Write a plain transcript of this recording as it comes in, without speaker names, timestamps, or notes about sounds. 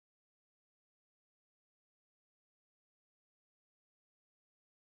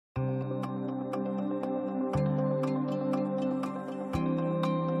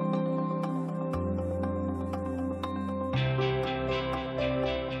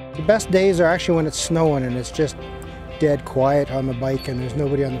The best days are actually when it's snowing and it's just dead quiet on the bike and there's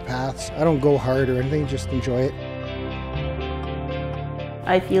nobody on the paths. I don't go hard or anything, just enjoy it.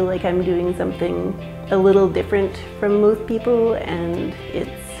 I feel like I'm doing something a little different from most people, and it's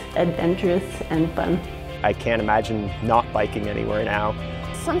adventurous and fun. I can't imagine not biking anywhere now.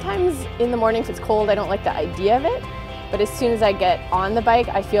 Sometimes in the mornings it's cold, I don't like the idea of it, but as soon as I get on the bike,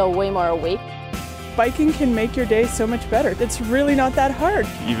 I feel way more awake. Biking can make your day so much better. It's really not that hard.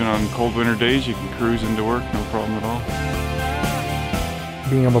 Even on cold winter days, you can cruise into work, no problem at all.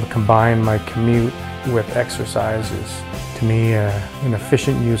 Being able to combine my commute with exercise is, to me, an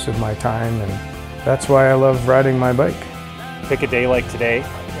efficient use of my time, and that's why I love riding my bike. Pick a day like today,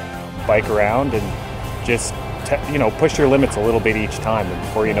 bike around, and just push your limits a little bit each time, and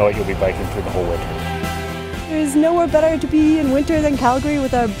before you know it, you'll be biking through the whole winter. There's nowhere better to be in winter than Calgary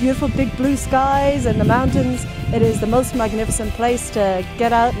with our beautiful big blue skies and the mountains. It is the most magnificent place to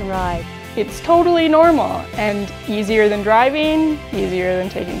get out and ride. It's totally normal and easier than driving, easier than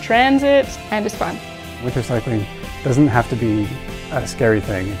taking transit, and it's fun. Winter cycling doesn't have to be a scary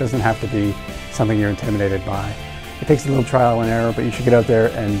thing. It doesn't have to be something you're intimidated by. It takes a little trial and error, but you should get out there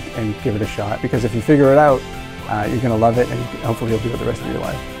and give it a shot, because if you figure it out, you're going to love it, and hopefully you'll do it the rest of your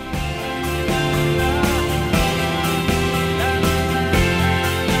life.